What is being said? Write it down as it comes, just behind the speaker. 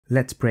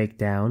Let's break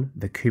down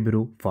the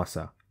cubital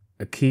fossa,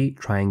 a key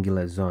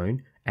triangular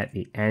zone at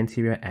the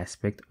anterior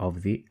aspect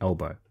of the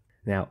elbow.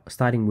 Now,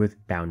 starting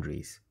with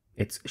boundaries.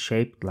 It's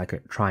shaped like a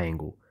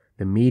triangle.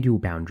 The medial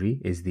boundary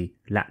is the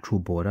lateral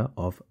border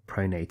of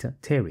pronator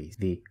teres.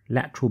 The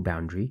lateral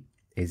boundary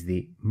is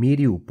the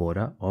medial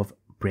border of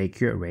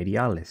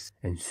brachioradialis,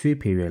 and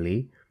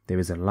superiorly there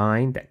is a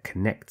line that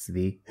connects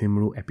the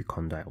humeral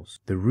epicondyles.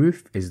 The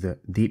roof is the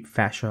deep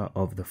fascia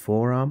of the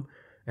forearm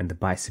and the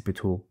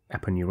bicipital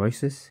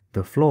aponeurosis.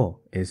 The floor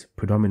is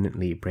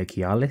predominantly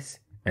brachialis,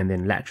 and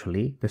then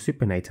laterally the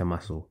supinator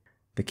muscle.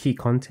 The key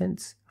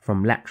contents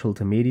from lateral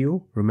to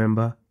medial,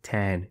 remember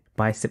tan,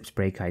 biceps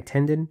brachii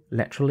tendon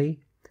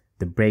laterally,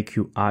 the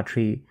brachial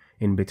artery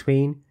in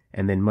between,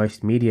 and then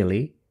most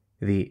medially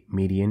the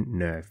median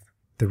nerve.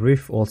 The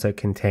roof also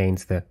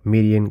contains the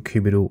median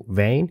cubital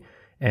vein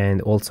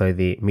and also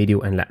the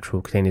medial and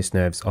lateral cutaneous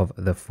nerves of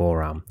the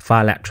forearm.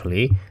 Far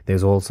laterally,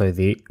 there's also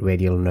the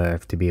radial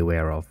nerve to be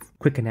aware of.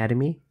 Quick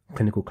anatomy,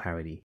 clinical clarity.